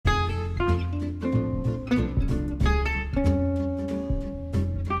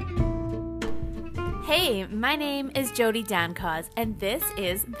Hey, my name is Jody Dancause, and this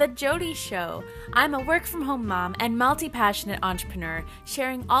is The Jody Show. I'm a work-from-home mom and multi-passionate entrepreneur,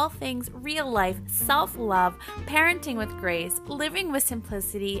 sharing all things real-life, self-love, parenting with grace, living with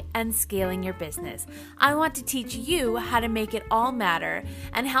simplicity, and scaling your business. I want to teach you how to make it all matter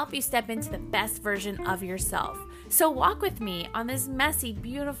and help you step into the best version of yourself. So walk with me on this messy,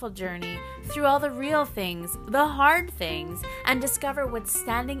 beautiful journey through all the real things, the hard things, and discover what's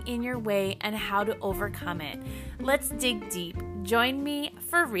standing in your way and how to overcome it. Let's dig deep. Join me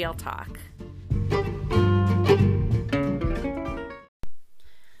for Real Talk.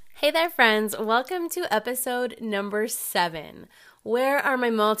 Hey there, friends. Welcome to episode number 7. Where are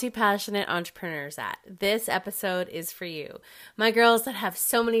my multi-passionate entrepreneurs at? This episode is for you. My girls that have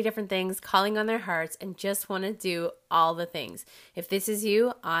so many different things calling on their hearts and just want to do all the things. If this is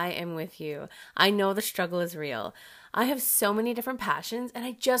you, I am with you. I know the struggle is real. I have so many different passions and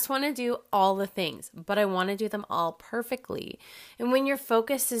I just want to do all the things, but I want to do them all perfectly. And when your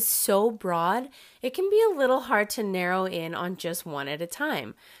focus is so broad, it can be a little hard to narrow in on just one at a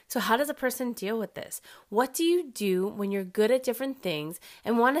time. So how does a person deal with this? What do you do when you're good at different things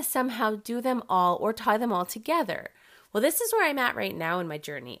and want to somehow do them all or tie them all together? Well, this is where I'm at right now in my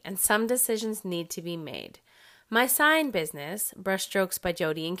journey, and some decisions need to be made. My sign business, Brushstrokes by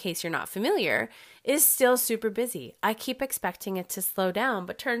Jody, in case you're not familiar, is still super busy. I keep expecting it to slow down,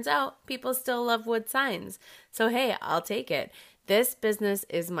 but turns out people still love wood signs. So hey, I'll take it. This business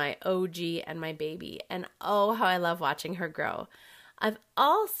is my OG and my baby, and oh, how I love watching her grow. I've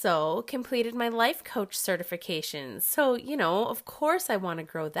also completed my life coach certification. So, of course I want to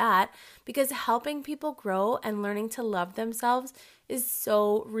grow that because helping people grow and learning to love themselves is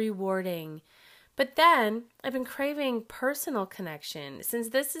so rewarding. But then I've been craving personal connection since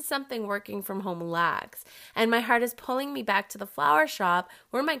this is something working from home lacks, and my heart is pulling me back to the flower shop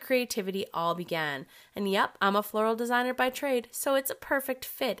where my creativity all began. And yep, I'm a floral designer by trade, so it's a perfect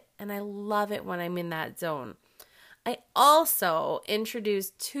fit, and I love it when I'm in that zone. I also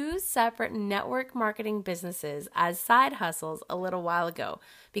introduced 2 separate network marketing businesses as side hustles a little while ago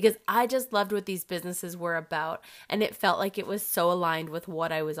because I just loved what these businesses were about, and it felt like it was so aligned with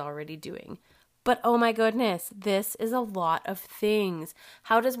what I was already doing. But oh my goodness, this is a lot of things.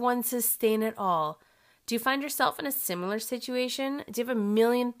 How does one sustain it all? Do you find yourself in a similar situation? Do you have a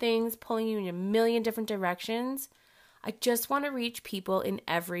million things pulling you in a million different directions? I just want to reach people in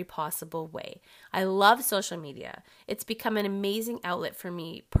every possible way. I love social media. It's become an amazing outlet for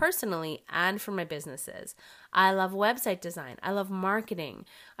me personally and for my businesses. I love website design. I love marketing.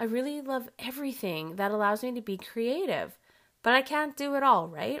 I really love everything that allows me to be creative. But I can't do it all,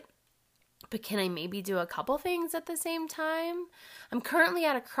 right? But can I maybe do a couple things at the same time? I'm currently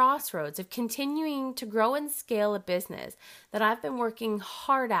at a crossroads of continuing to grow and scale a business that I've been working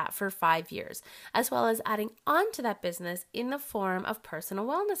hard at for 5 years, as well as adding on to that business in the form of personal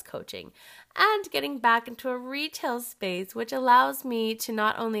wellness coaching and getting back into a retail space, which allows me to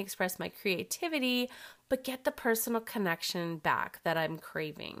not only express my creativity, but get the personal connection back that I'm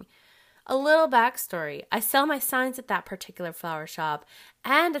craving. A little backstory. I sell my signs at that particular flower shop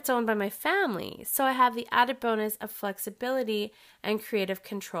and it's owned by my family, so I have the added bonus of flexibility and creative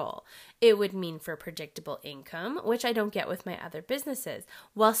control. It would mean for predictable income, which I don't get with my other businesses,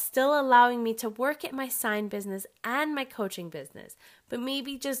 while still allowing me to work at my sign business and my coaching business, but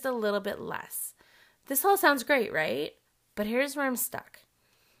maybe just a little bit less. This all sounds great, right? But here's where I'm stuck.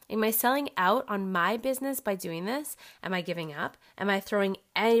 Am I selling out on my business by doing this? Am I giving up? Am I throwing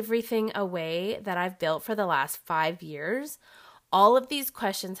everything away that I've built for the last 5 years? All of these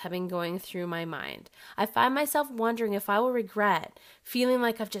questions have been going through my mind. I find myself wondering if I will regret, feeling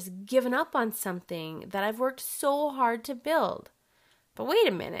like I've just given up on something that I've worked so hard to build. But wait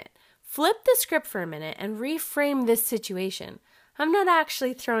a minute. Flip the script for a minute and reframe this situation. I'm not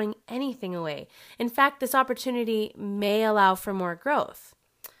actually throwing anything away. In fact, this opportunity may allow for more growth.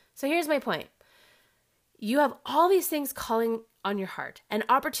 So here's my point. You have all these things calling on your heart and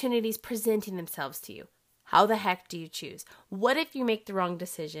opportunities presenting themselves to you. How the heck do you choose? What if you make the wrong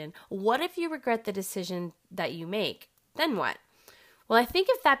decision? What if you regret the decision that you make? Then what? Well, I think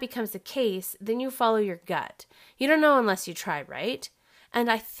if that becomes the case, then you follow your gut. You don't know unless you try, right?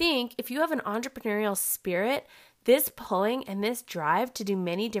 And I think if you have an entrepreneurial spirit, this pulling and this drive to do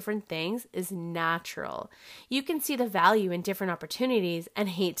many different things is natural. You can see the value in different opportunities and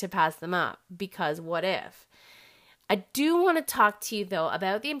hate to pass them up because what if? I do want to talk to you though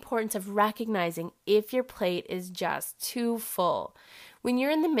about the importance of recognizing if your plate is just too full. When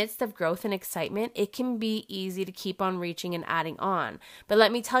you're in the midst of growth and excitement, it can be easy to keep on reaching and adding on. But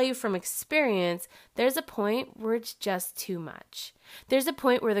let me tell you from experience, there's a point where it's just too much. There's a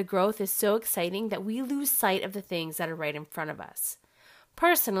point where the growth is so exciting that we lose sight of the things that are right in front of us.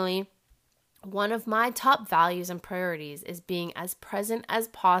 Personally, one of my top values and priorities is being as present as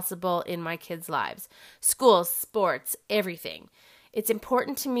possible in my kids' lives. School, sports, everything. It's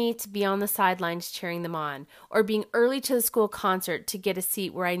important to me to be on the sidelines cheering them on, or being early to the school concert to get a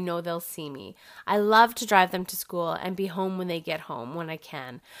seat where I know they'll see me. I love to drive them to school and be home when they get home when I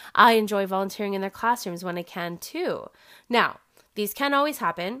can. I enjoy volunteering in their classrooms when I can too. Now, these can't always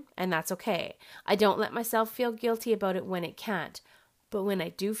happen, and that's okay. I don't let myself feel guilty about it when it can't. But when I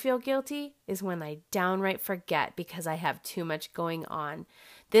do feel guilty is when I downright forget because I have too much going on.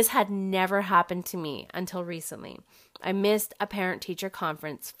 This had never happened to me until recently. I missed a parent-teacher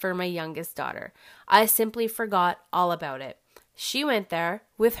conference for my youngest daughter. I simply forgot all about it. She went there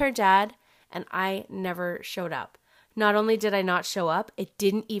with her dad, and I never showed up. Not only did I not show up, it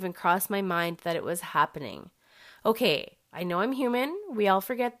didn't even cross my mind that it was happening. Okay, I know I'm human, we all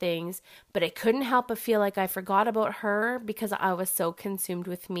forget things, but I couldn't help but feel like I forgot about her because I was so consumed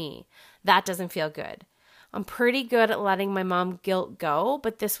with me. That doesn't feel good. I'm pretty good at letting my mom guilt go,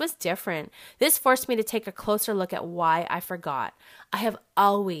 but this was different. This forced me to take a closer look at why I forgot. I have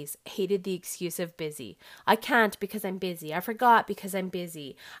always hated the excuse of busy. I can't because I'm busy. I forgot because I'm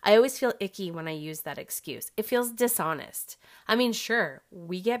busy. I always feel icky when I use that excuse. It feels dishonest. I mean, sure,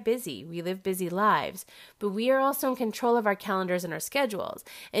 we get busy. We live busy lives, but we are also in control of our calendars and our schedules.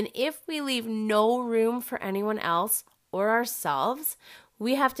 And if we leave no room for anyone else or ourselves,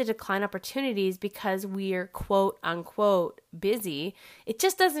 we have to decline opportunities because we're quote unquote busy. It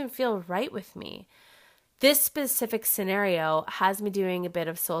just doesn't feel right with me. This specific scenario has me doing a bit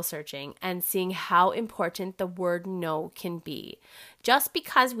of soul searching and seeing how important the word no can be. Just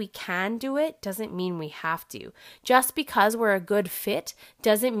because we can do it doesn't mean we have to. Just because we're a good fit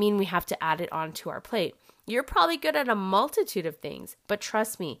doesn't mean we have to add it onto our plate. You're probably good at a multitude of things, but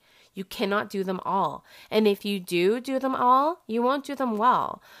trust me, you cannot do them all. And if you do them all, you won't do them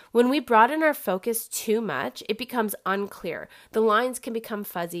well. When we broaden our focus too much, it becomes unclear. The lines can become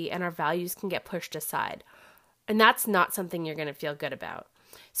fuzzy and our values can get pushed aside. And that's not something you're going to feel good about.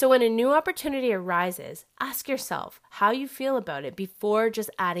 So when a new opportunity arises, ask yourself how you feel about it before just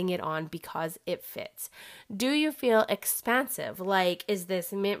adding it on because it fits. Do you feel expansive? Like, is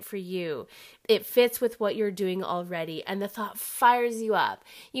this meant for you? It fits with what you're doing already, and the thought fires you up.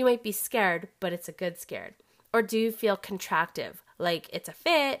 You might be scared, but it's a good scared. Or do you feel contractive? Like it's a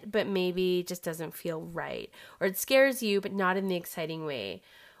fit, but maybe just doesn't feel right. Or it scares you, but not in the exciting way.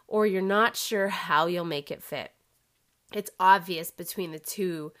 Or you're not sure how you'll make it fit. It's obvious between the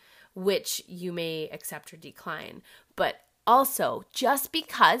two which you may accept or decline. But also, just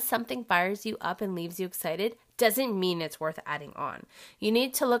because something fires you up and leaves you excited doesn't mean it's worth adding on. You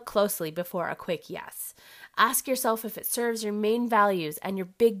need to look closely before a quick yes. Ask yourself if it serves your main values and your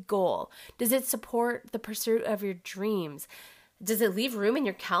big goal. Does it support the pursuit of your dreams? Does it leave room in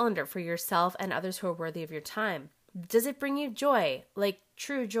your calendar for yourself and others who are worthy of your time? Does it bring you joy, like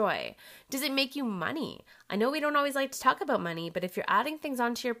true joy? Does it make you money? I know we don't always like to talk about money, but if you're adding things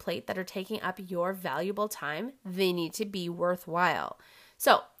onto your plate that are taking up your valuable time, they need to be worthwhile.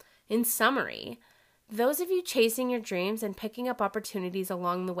 So, in summary, those of you chasing your dreams and picking up opportunities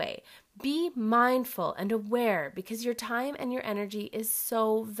along the way, be mindful and aware because your time and your energy is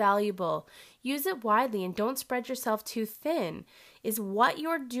so valuable. Use it widely and don't spread yourself too thin. Is what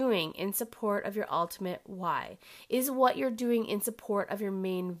you're doing in support of your ultimate why? Is what you're doing in support of your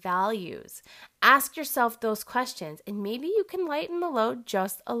main values? Ask yourself those questions and maybe you can lighten the load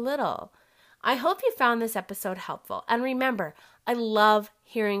just a little. I hope you found this episode helpful. And remember, I love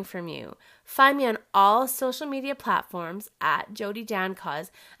hearing from you. Find me on all social media platforms at Jody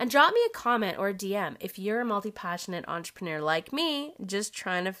Dancause and drop me a comment or a DM if you're a multi-passionate entrepreneur like me, just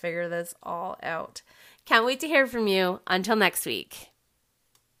trying to figure this all out. Can't wait to hear from you. Until next week.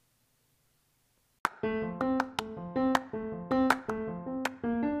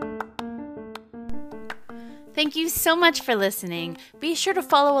 Thank you so much for listening. Be sure to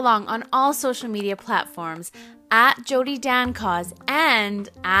follow along on all social media platforms at Jody Dancause and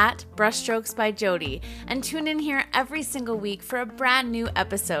at Brushstrokes by Jody, and tune in here every single week for a brand new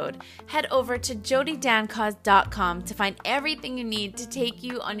episode. Head over to jodydancause.com to find everything you need to take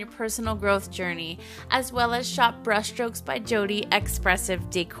you on your personal growth journey, as well as shop Brushstrokes by Jody Expressive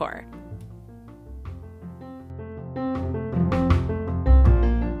Decor.